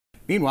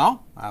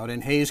Meanwhile, out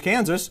in Hays,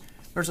 Kansas,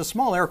 there's a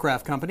small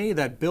aircraft company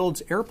that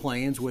builds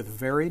airplanes with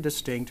very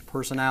distinct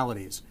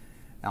personalities.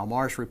 Al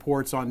Marsh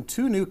reports on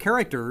two new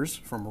characters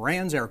from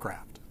Rand's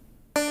aircraft.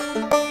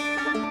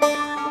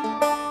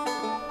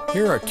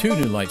 Here are two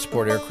new light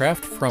sport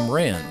aircraft from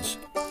Rand's,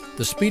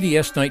 the speedy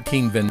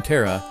S-19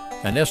 Venterra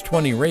and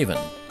S-20 Raven.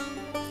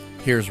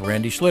 Here's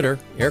Randy Schlitter,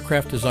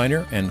 aircraft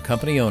designer and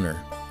company owner.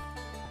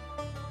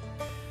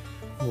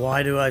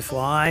 Why do I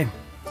fly?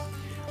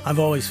 I've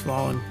always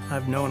flown.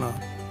 I've known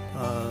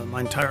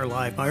my entire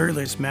life. My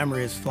earliest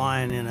memory is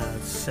flying in a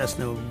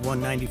Cessna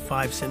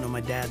 195 sitting on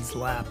my dad's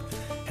lap,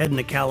 heading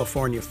to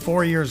California,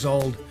 4 years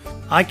old.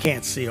 I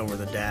can't see over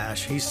the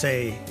dash.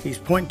 He's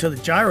pointing to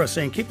the gyro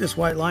saying, keep this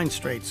white line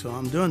straight. So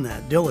I'm doing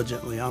that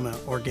diligently. I'm an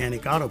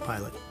organic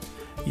autopilot.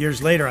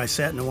 Years later, I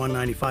sat in a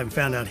 195 and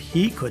found out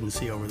he couldn't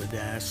see over the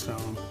dash.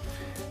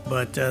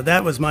 But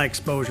that was my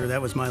exposure.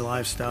 That was my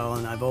lifestyle.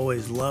 And I've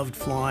always loved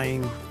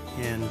flying.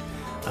 And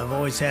I've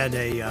always had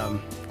a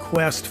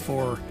quest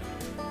for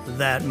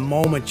that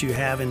moment you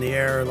have in the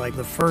air, like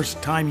the first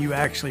time you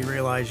actually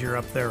realize you're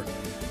up there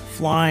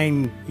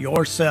flying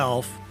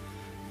yourself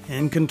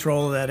in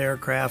control of that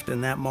aircraft,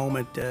 and that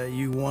moment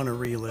you want to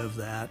relive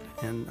that.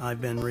 And I've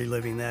been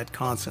reliving that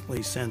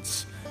constantly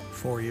since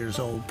 4 years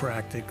old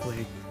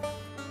practically.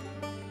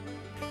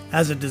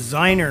 As a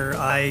designer,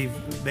 I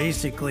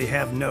basically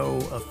have no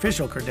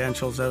official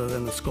credentials other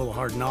than the School of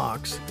Hard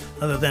Knocks,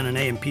 other than an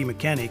A&P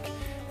mechanic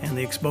and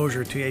the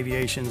exposure to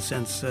aviation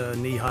since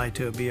knee-high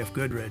to a BF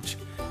Goodrich.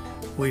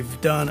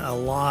 We've done a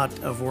lot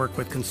of work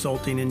with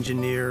consulting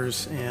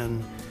engineers,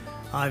 and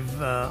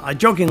I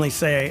jokingly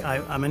say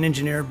I'm an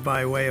engineer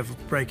by way of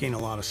breaking a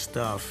lot of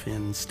stuff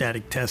in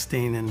static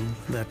testing and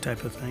that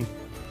type of thing.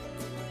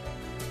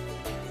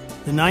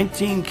 The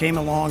 19 came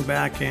along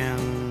back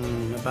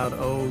in about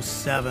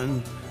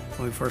 '07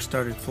 when we first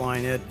started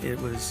flying it. It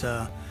was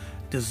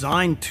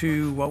designed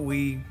to what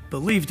we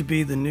believed to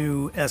be the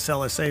new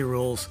SLSA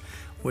rules,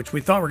 which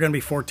we thought were going to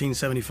be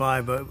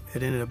 1475, but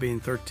it ended up being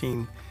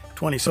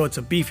 1320. So it's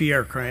a beefy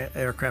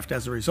aircraft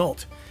as a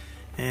result.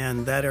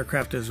 And that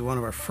aircraft is one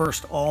of our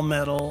first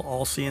all-metal,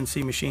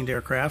 all-CNC machined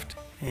aircraft.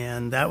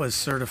 And that was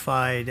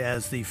certified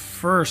as the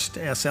first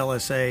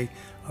SLSA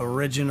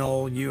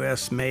original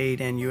U.S. made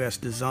and U.S.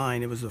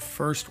 design. It was the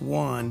first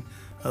one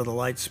of the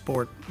light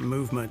sport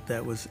movement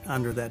that was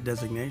under that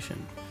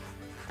designation.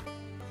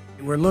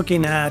 We're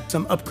looking at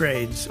some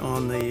upgrades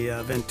on the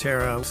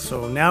Venterra.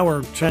 So now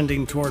we're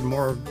trending toward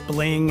more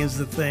bling is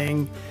the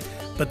thing.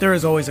 But there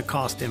is always a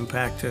cost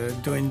impact to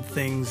doing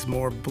things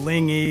more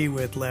blingy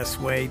with less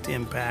weight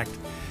impact.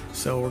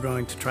 So we're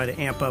going to try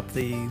to amp up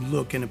the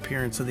look and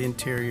appearance of the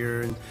interior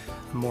and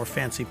a more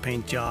fancy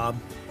paint job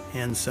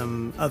and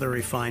some other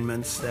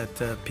refinements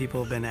that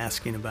people have been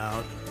asking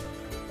about.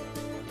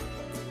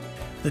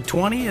 The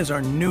 20 is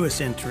our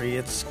newest entry.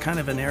 It's kind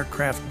of an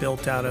aircraft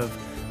built out of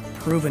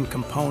proven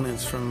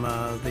components from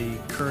the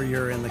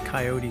Courier and the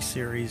Coyote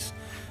series.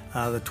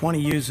 The 20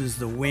 uses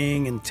the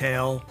wing and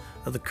tail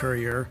of the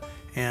Courier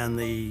and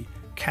the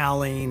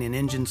cowling and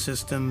engine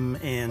system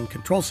and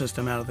control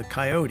system out of the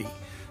Coyote.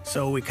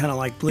 So we kind of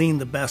like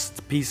gleaned the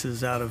best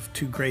pieces out of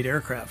two great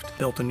aircraft,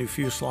 built a new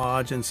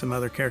fuselage and some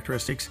other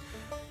characteristics.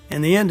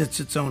 In the end, it's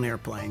its own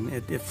airplane.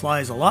 It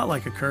flies a lot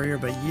like a Courier,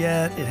 but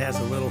yet it has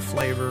a little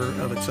flavor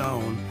of its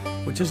own,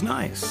 which is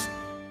nice.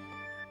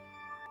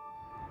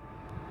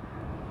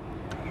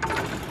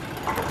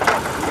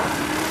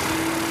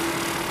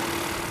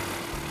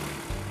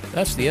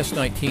 That's the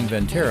S-19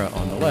 Venterra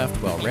on the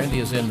left, while Randy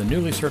is in the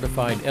newly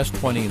certified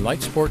S-20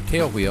 Light Sport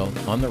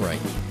tailwheel on the right.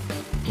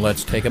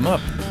 Let's take him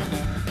up.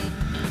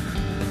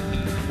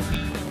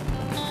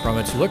 From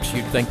its looks,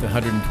 you'd think the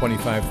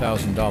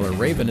 $125,000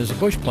 Raven is a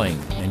bush plane,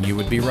 and you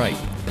would be right.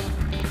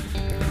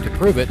 To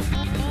prove it,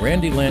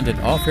 Randy landed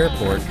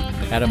off-airport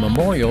at a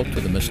memorial to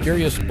the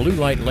mysterious Blue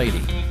Light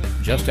Lady,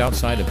 just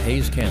outside of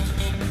Hays,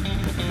 Kansas.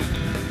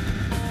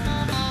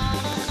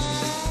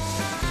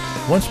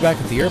 Once back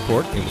at the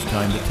airport, it was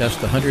time to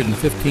test the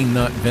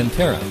 115-knot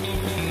Venterra.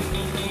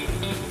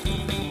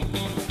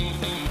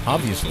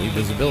 Obviously,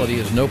 visibility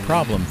is no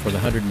problem for the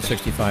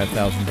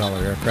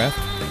 $165,000 aircraft.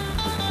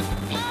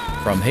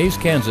 From Hays,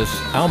 Kansas,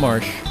 Al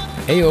Marsh,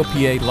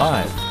 AOPA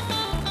Live.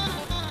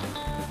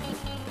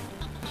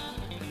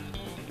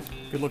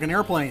 Good-looking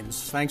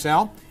airplanes. Thanks,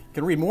 Al. You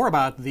can read more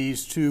about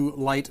these two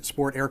light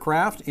sport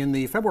aircraft in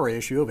the February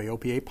issue of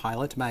AOPA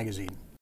Pilot magazine.